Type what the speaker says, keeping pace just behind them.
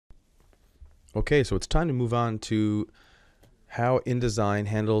Okay, so it's time to move on to how InDesign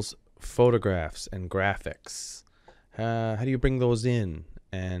handles photographs and graphics. How do you bring those in,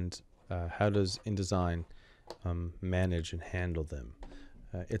 and how does InDesign manage and handle them?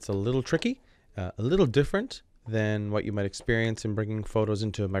 It's a little tricky, a little different than what you might experience in bringing photos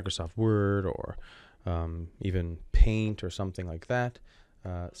into Microsoft Word or even Paint or something like that.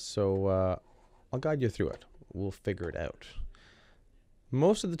 So I'll guide you through it. We'll figure it out.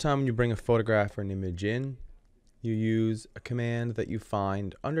 Most of the time when you bring a photograph or an image in, you use a command that you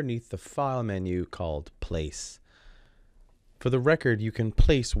find underneath the File menu called Place. For the record, you can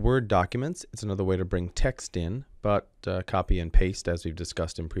place Word documents. It's another way to bring text in, but copy and paste, as we've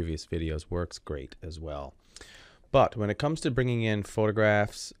discussed in previous videos, works great as well. But when it comes to bringing in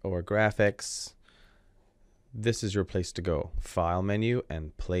photographs or graphics, this is your place to go. File menu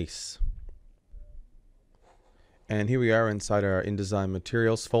and Place. And here we are inside our InDesign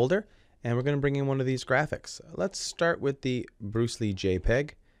Materials folder, and we're going to bring in one of these graphics. Let's start with the Bruce Lee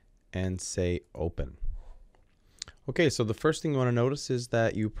JPEG and say Open. Okay, so the first thing you want to notice is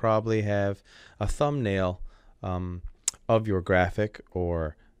that you probably have a thumbnail of your graphic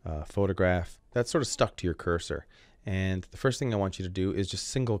or photograph that's sort of stuck to your cursor. And the first thing I want you to do is just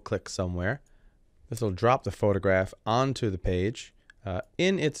single click somewhere. This will drop the photograph onto the page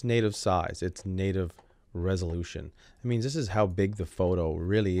in its native size, its native resolution. That means this is how big the photo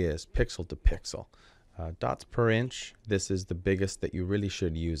really is, pixel to pixel. Dots per inch, this is the biggest that you really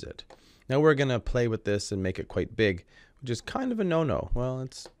should use it. Now we're going to play with this and make it quite big, which is kind of a no-no. Well,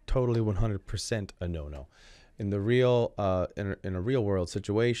 it's totally 100% a no-no. In the real, in a real world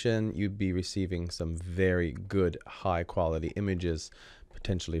situation, you'd be receiving some very good high quality images,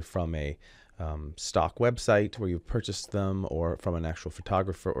 potentially from a stock website where you've purchased them, or from an actual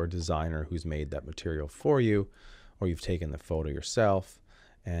photographer or designer who's made that material for you, or you've taken the photo yourself,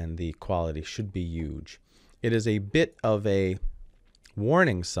 and the quality should be huge. It is a bit of a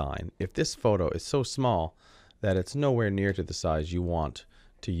warning sign if this photo is so small that it's nowhere near to the size you want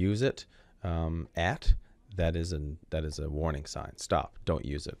to use it at. That is a warning sign. Stop, don't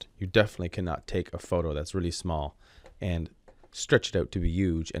use it. You definitely cannot take a photo that's really small and stretch it out to be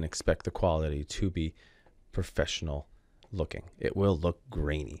huge and expect the quality to be professional looking. It will look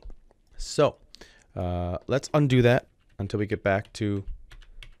grainy. So let's undo that until we get back to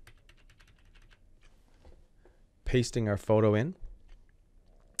pasting our photo in.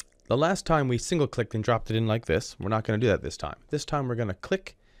 The last time we single clicked and dropped it in like this. We're not going to do that this time. This time we're going to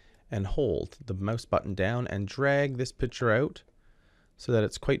click and hold the mouse button down and drag this picture out so that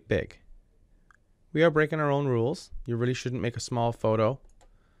it's quite big. We are breaking our own rules. You really shouldn't make a small photo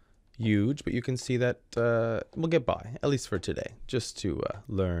huge, but you can see that we'll get by, at least for today, just to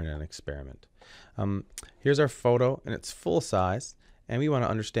learn and experiment. Here's our photo in its full size, and we want to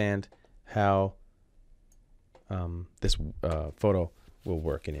understand how this photo will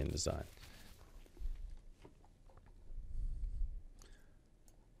work in InDesign.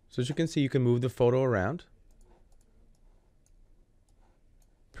 So as you can see, you can move the photo around.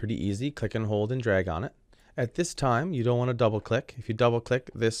 Pretty easy. Click and hold and drag on it. At this time, you don't want to double click. If you double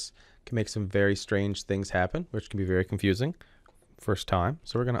click, this can make some very strange things happen, which can be very confusing first time.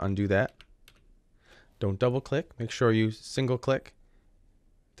 So we're going to undo that. Don't double click. Make sure you single click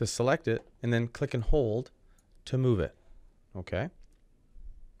to select it and then click and hold to move it. Okay.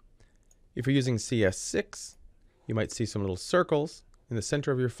 If you're using CS6, you might see some little circles in the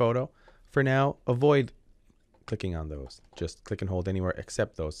center of your photo. For now, avoid clicking on those. Just click and hold anywhere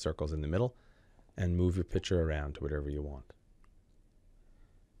except those circles in the middle and move your picture around to whatever you want.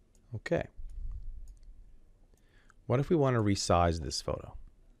 Okay. What if we want to resize this photo?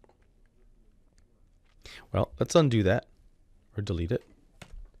 Well, let's undo that or delete it.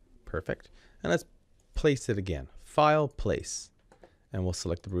 Perfect. And let's place it again. File, Place. And we'll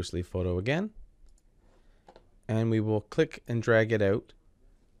select the Bruce Lee photo again. And we will click and drag it out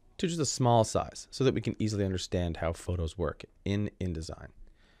to just a small size so that we can easily understand how photos work in InDesign.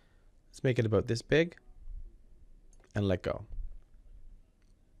 Let's make it about this big and let go.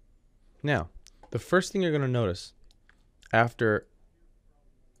 Now, the first thing you're going to notice after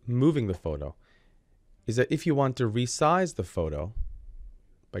moving the photo is that if you want to resize the photo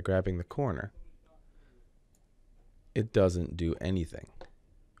by grabbing the corner, it doesn't do anything.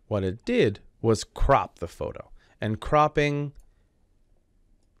 What it did was crop the photo, and cropping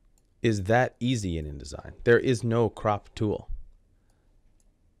is that easy in InDesign. There is no crop tool.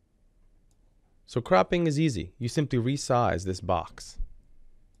 So cropping is easy. You simply resize this box,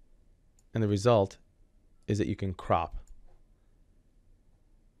 and the result is that you can crop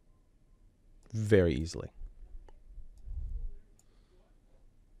very easily.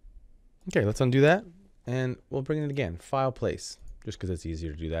 Okay, let's undo that, and we'll bring it again. File, place, just because it's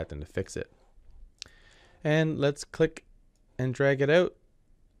easier to do that than to fix it. And let's click and drag it out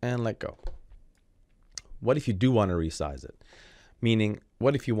and let go. What if you do want to resize it? Meaning,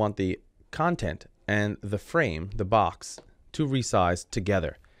 what if you want the content and the frame, the box, to resize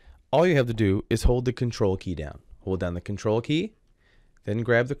together? All you have to do is hold the control key down. Hold down the control key, then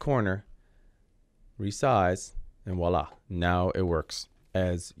grab the corner, resize, and voila, now it works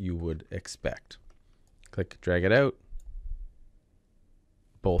as you would expect. Click, drag it out.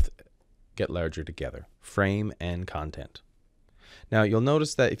 Both get larger together, frame and content. Now you'll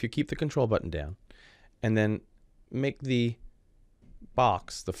notice that if you keep the control button down and then make the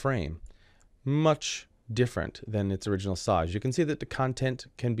box, the frame, much different than its original size, you can see that the content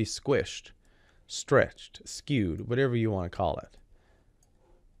can be squished, stretched, skewed, whatever you want to call it,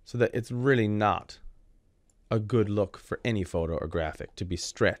 so that it's really not a good look for any photo or graphic to be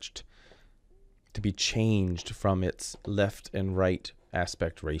stretched, to be changed from its left and right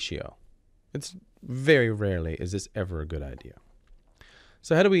aspect ratio. It's very rarely is this ever a good idea.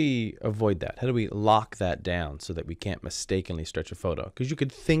 So how do we avoid that? How do we lock that down so that we can't mistakenly stretch a photo? Because you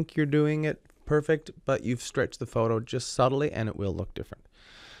could think you're doing it perfect, but you've stretched the photo just subtly and it will look different.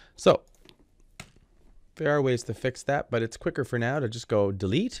 So there are ways to fix that, but it's quicker for now to just go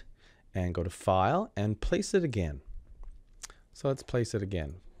delete and go to File and place it again. So let's place it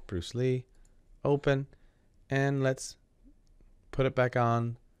again. Bruce Lee, open, and let's put it back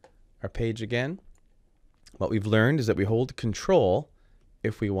on our page again. What we've learned is that we hold Control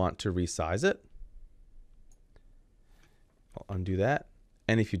if we want to resize it. I'll undo that.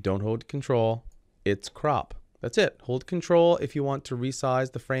 And if you don't hold Control, it's crop. That's it. Hold Control if you want to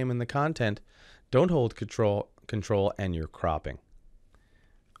resize the frame and the content. Don't hold Control and you're cropping.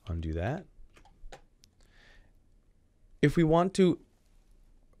 Undo that. If we want to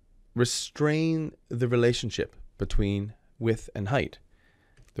restrain the relationship between width and height,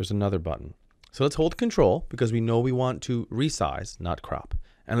 there's another button. So let's hold Control because we know we want to resize, not crop.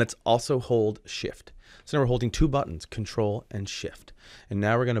 And let's also hold Shift. So now we're holding two buttons, Control and Shift. And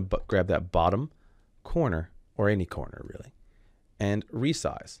now we're going to grab that bottom corner, or any corner really, and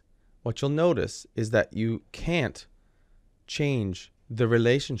resize. What you'll notice is that you can't change the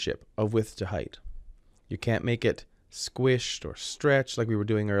relationship of width to height. You can't make it squished or stretched like we were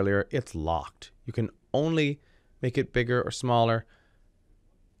doing earlier. It's locked. You can only make it bigger or smaller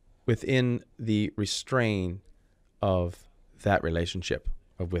within the restraint of that relationship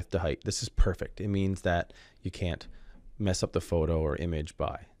of width to height. This is perfect. It means that you can't mess up the photo or image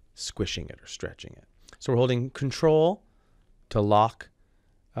by squishing it or stretching it. So we're holding Control to lock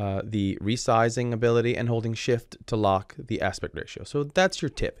the resizing ability and holding Shift to lock the aspect ratio. So that's your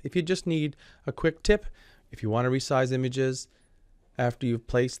tip. If you just need a quick tip, if you want to resize images after you've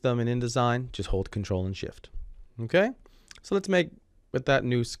placed them in InDesign, just hold Control and Shift. Okay? So let's make, with that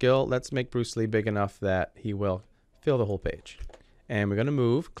new skill, let's make Bruce Lee big enough that he will fill the whole page. And we're going to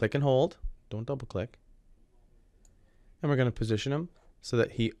move, click and hold, don't double click. And we're going to position him so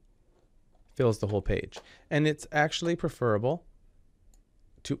that he fills the whole page. And it's actually preferable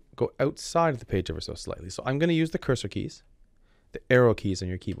to go outside of the page ever so slightly. So I'm going to use the cursor keys, the arrow keys on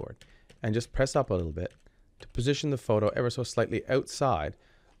your keyboard, and just press up a little bit to position the photo ever so slightly outside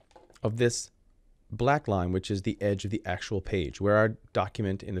of this black line, which is the edge of the actual page, where our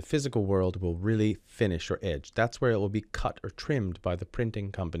document in the physical world will really finish or edge. That's where it will be cut or trimmed by the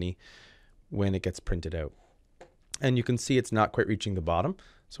printing company when it gets printed out. And you can see it's not quite reaching the bottom.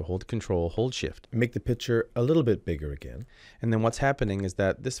 So hold Control, hold Shift, make the picture a little bit bigger again. And then what's happening is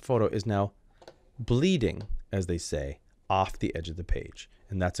that this photo is now bleeding, as they say, off the edge of the page.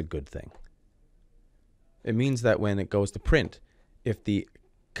 And that's a good thing. It means that when it goes to print, if the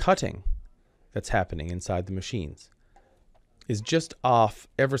cutting that's happening inside the machines is just off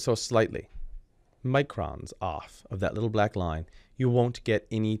ever so slightly, microns off of that little black line, you won't get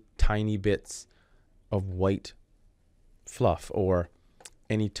any tiny bits of white fluff or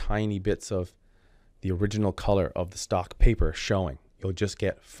any tiny bits of the original color of the stock paper showing. You'll just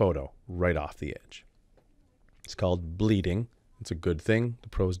get photo right off the edge. It's called bleeding. It's a good thing. The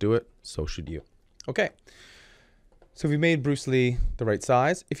pros do it. So should you. Okay. So we made Bruce Lee the right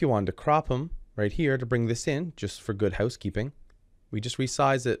size. If you wanted to crop him right here to bring this in, just for good housekeeping, we just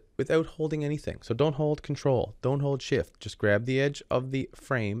resize it without holding anything. So don't hold Control. Don't hold Shift. Just grab the edge of the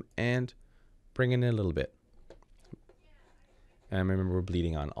frame and bring it in a little bit. And remember, we're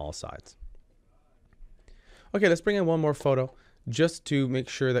bleeding on all sides. Okay, let's bring in one more photo just to make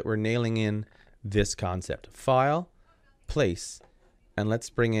sure that we're nailing in this concept. File, place, and let's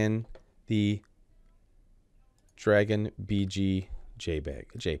bring in the Dragon BG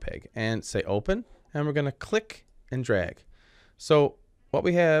JPEG and say open, and we're going to click and drag. So what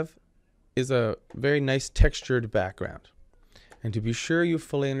we have is a very nice textured background. And to be sure you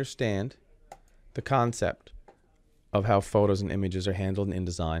fully understand the concept of how photos and images are handled in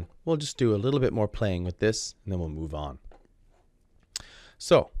InDesign, we'll just do a little bit more playing with this, and then we'll move on.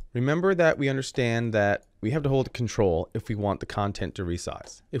 So remember that we understand that we have to hold control if we want the content to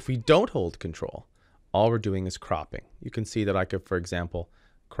resize. If we don't hold control, all we're doing is cropping. You can see that I could, for example,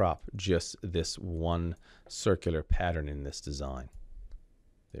 crop just this one circular pattern in this design.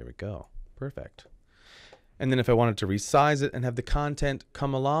 There we go. Perfect. And then if I wanted to resize it and have the content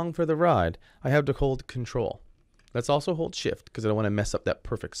come along for the ride, I have to hold control. Let's also hold shift because I don't want to mess up that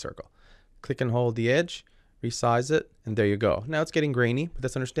perfect circle. Click and hold the edge, resize it, and there you go. Now it's getting grainy, but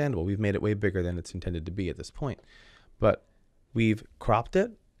that's understandable. We've made it way bigger than it's intended to be at this point. But we've cropped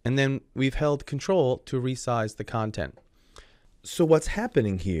it, and then we've held control to resize the content. So what's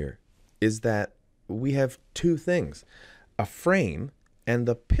happening here is that we have two things, a frame and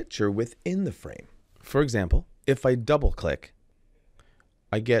the picture within the frame. For example, if I double click,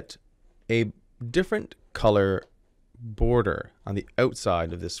 I get a different color border on the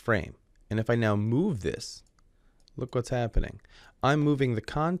outside of this frame. And if I now move this, look what's happening. I'm moving the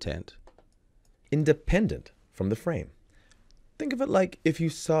content independent from the frame. Think of it like if you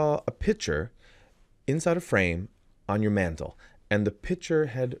saw a picture inside a frame on your mantle and the picture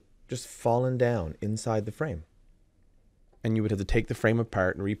had just fallen down inside the frame. And you would have to take the frame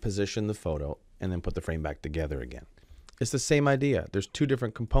apart and reposition the photo and then put the frame back together again. It's the same idea. There's two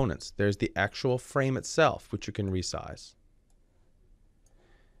different components. There's the actual frame itself, which you can resize.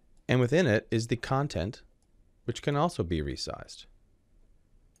 And within it is the content, which can also be resized.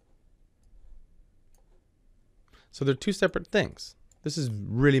 So they're two separate things. This is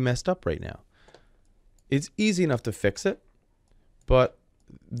really messed up right now. It's easy enough to fix it, but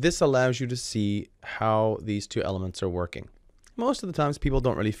this allows you to see how these two elements are working. Most of the times people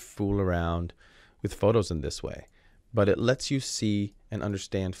don't really fool around with photos in this way, but it lets you see and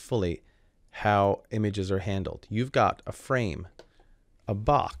understand fully how images are handled. You've got a frame, a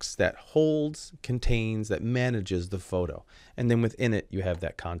box that holds, contains, that manages the photo, and then within it you have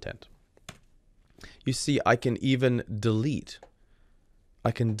that content. You see, I can even delete.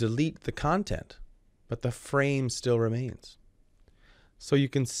 I can delete the content, but the frame still remains. So you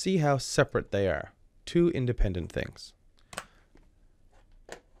can see how separate they are. Two independent things.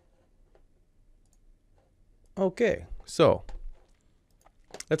 Okay, so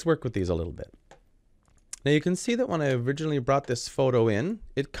let's work with these a little bit. Now you can see that when I originally brought this photo in,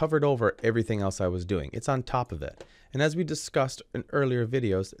 it covered over everything else I was doing. It's on top of it. And as we discussed in earlier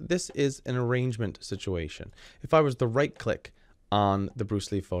videos, this is an arrangement situation. If I was to right click on the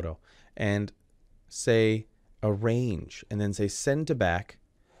Bruce Lee photo and say arrange and then say send to back,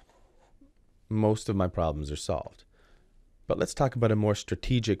 most of my problems are solved. But let's talk about a more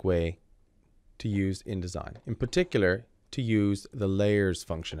strategic way to use InDesign. In particular, to use the layers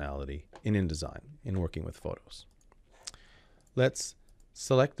functionality in InDesign in working with photos. Let's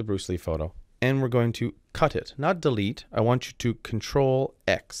select the Bruce Lee photo and we're going to cut it, not delete. I want you to Control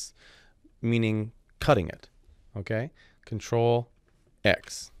X, meaning cutting it. Okay? Control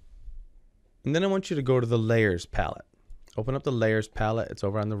X. And then I want you to go to the layers palette. Open up the layers palette. It's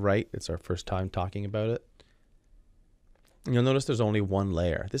over on the right. It's our first time talking about it. And you'll notice there's only one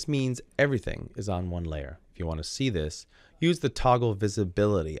layer. This means everything is on one layer. If you want to see this, use the toggle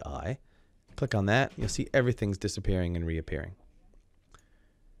visibility eye. Click on that. You'll see everything's disappearing and reappearing.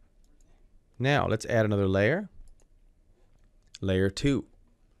 Now let's add another layer. Layer 2.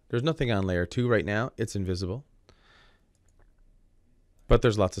 There's nothing on layer 2 right now. It's invisible. But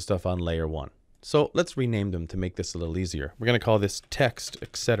there's lots of stuff on layer 1. So let's rename them to make this a little easier. We're going to call this text,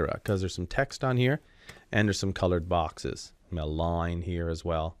 etc., because there's some text on here and there's some colored boxes. And a line here as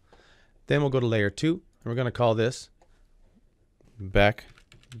well. Then we'll go to layer 2 and we're going to call this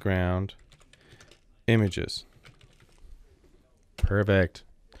background images. Perfect.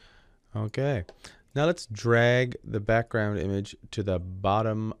 Okay. Now let's drag the background image to the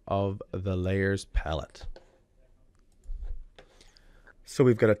bottom of the layers palette. So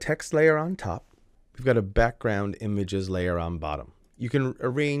we've got a text layer on top. We've got a background images layer on bottom. You can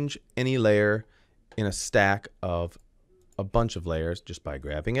arrange any layer in a stack of a bunch of layers just by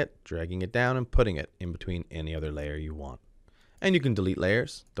grabbing it, dragging it down, and putting it in between any other layer you want. And you can delete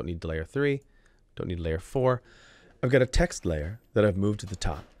layers. Don't need layer 3. Don't need layer 4. I've got a text layer that I've moved to the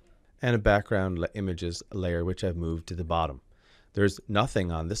top and a background images layer which I've moved to the bottom. There's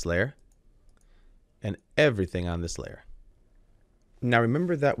nothing on this layer and everything on this layer. Now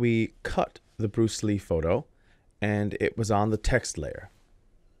remember that we cut the Bruce Lee photo and it was on the text layer.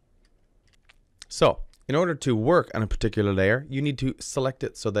 So in order to work on a particular layer, you need to select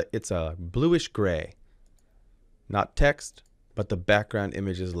it so that it's a bluish gray. Not text, but the background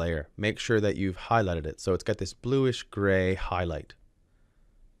images layer. Make sure that you've highlighted it so it's got this bluish gray highlight.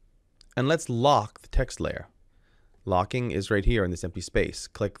 And let's lock the text layer. Locking is right here in this empty space.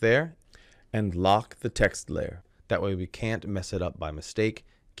 Click there and lock the text layer. That way we can't mess it up by mistake.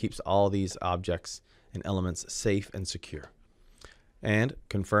 Keeps all these objects and elements safe and secure. And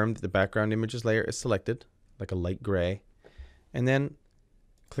confirm that the background images layer is selected, like a light gray. And then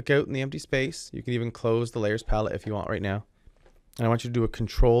click out in the empty space. You can even close the layers palette if you want right now. And I want you to do a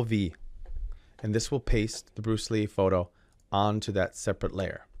Control V. And this will paste the Bruce Lee photo onto that separate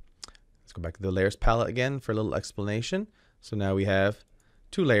layer. Let's go back to the layers palette again for a little explanation. So now we have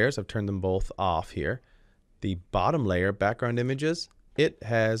two layers. I've turned them both off here. The bottom layer, background images, it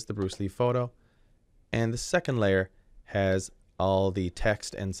has the Bruce Lee photo. And the second layer has all the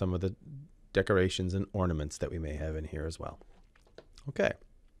text and some of the decorations and ornaments that we may have in here as well. Okay.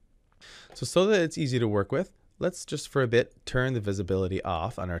 So that it's easy to work with, let's just for a bit turn the visibility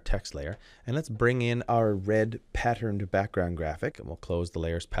off on our text layer, and let's bring in our red patterned background graphic, and we'll close the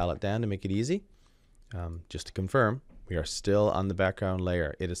layers palette down to make it easy. Just to confirm, we are still on the background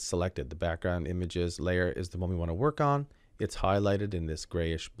layer. It is selected. The background images layer is the one we want to work on. It's highlighted in this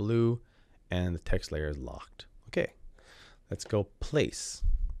grayish blue, and the text layer is locked. Okay, let's go place.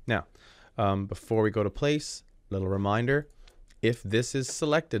 Now, before we go to place, little reminder, if this is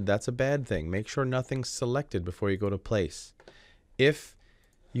selected, that's a bad thing. Make sure nothing's selected before you go to place. If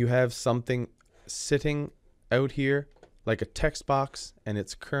you have something sitting out here, like a text box, and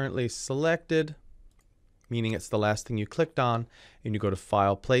it's currently selected, meaning it's the last thing you clicked on, and you go to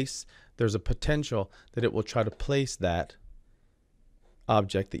File, Place, there's a potential that it will try to place that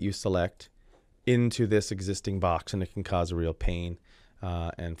object that you select into this existing box, and it can cause a real pain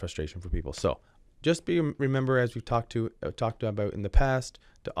and frustration for people. So just remember, as we've talked about in the past,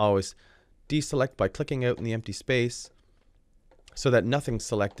 to always deselect by clicking out in the empty space so that nothing's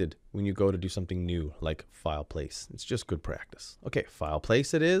selected when you go to do something new like File, Place. It's just good practice. Okay, File,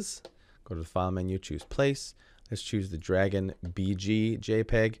 Place it is. Go to the File menu, choose Place. Let's choose the Dragon BG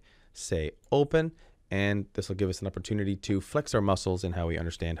JPEG, say Open, and this will give us an opportunity to flex our muscles in how we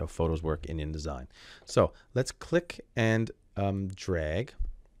understand how photos work in InDesign. So let's click and drag.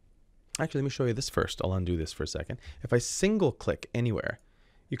 Actually, let me show you this first. I'll undo this for a second. If I single click anywhere,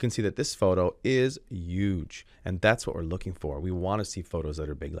 you can see that this photo is huge, and that's what we're looking for. We want to see photos that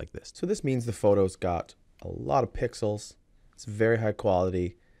are big like this. So this means the photo's got a lot of pixels. It's very high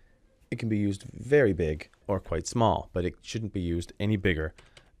quality. It can be used very big or quite small, but it shouldn't be used any bigger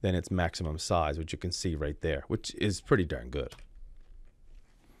than its maximum size, which you can see right there, which is pretty darn good.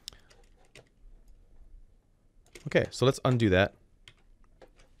 Okay, so let's undo that.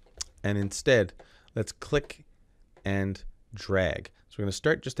 And instead, let's click and drag. So we're going to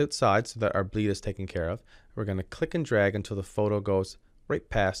start just outside so that our bleed is taken care of. We're going to click and drag until the photo goes right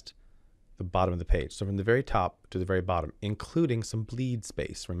past the bottom of the page. So from the very top to the very bottom, including some bleed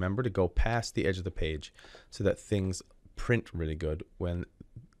space. Remember to go past the edge of the page so that things print really good when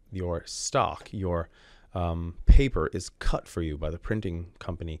your stock, your paper is cut for you by the printing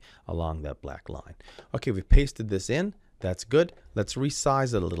company along that black line. Okay, we've pasted this in. That's good. Let's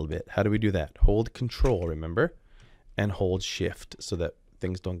resize it a little bit. How do we do that? Hold Control, remember, and hold Shift so that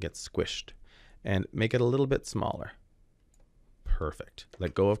things don't get squished. And make it a little bit smaller. Perfect.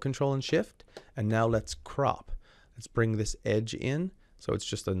 Let go of Control and Shift. And now let's crop. Let's bring this edge in so it's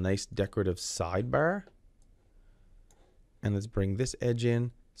just a nice decorative sidebar. And let's bring this edge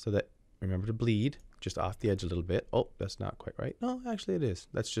in so that, remember to bleed just off the edge a little bit. Oh, that's not quite right. No, actually it is.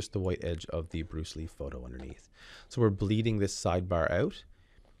 That's just the white edge of the Bruce Lee photo underneath. So we're bleeding this sidebar out,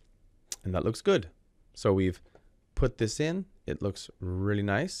 and that looks good. So we've put this in. It looks really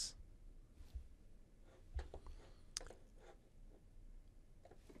nice.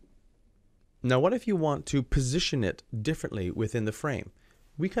 Now, what if you want to position it differently within the frame?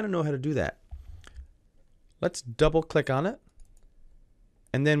 We kind of know how to do that. Let's double click on it.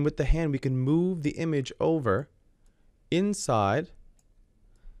 And then with the hand, we can move the image over inside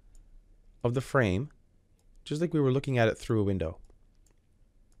of the frame, just like we were looking at it through a window.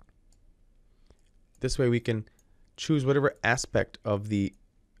 This way we can choose whatever aspect of the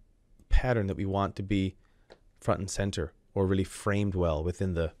pattern that we want to be front and center or really framed well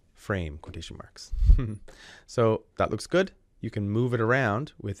within the frame, quotation marks. So that looks good. You can move it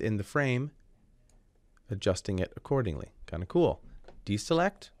around within the frame, adjusting it accordingly. Kind of cool.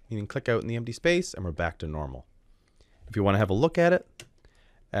 Deselect, meaning click out in the empty space, and we're back to normal. If you want to have a look at it,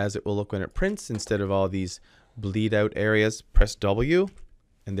 as it will look when it prints, instead of all these bleed out areas, press W,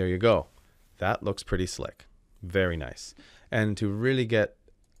 and there you go. That looks pretty slick. Very nice. And to really get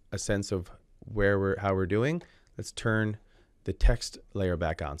a sense of how we're doing, let's turn the text layer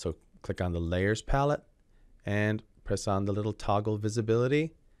back on. So click on the layers palette and press on the little toggle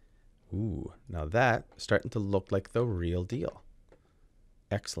visibility. Ooh, now that's starting to look like the real deal.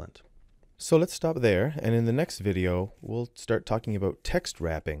 Excellent. So let's stop there, and in the next video we'll start talking about text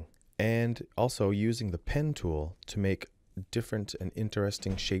wrapping and also using the pen tool to make different and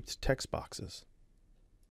interesting shaped text boxes.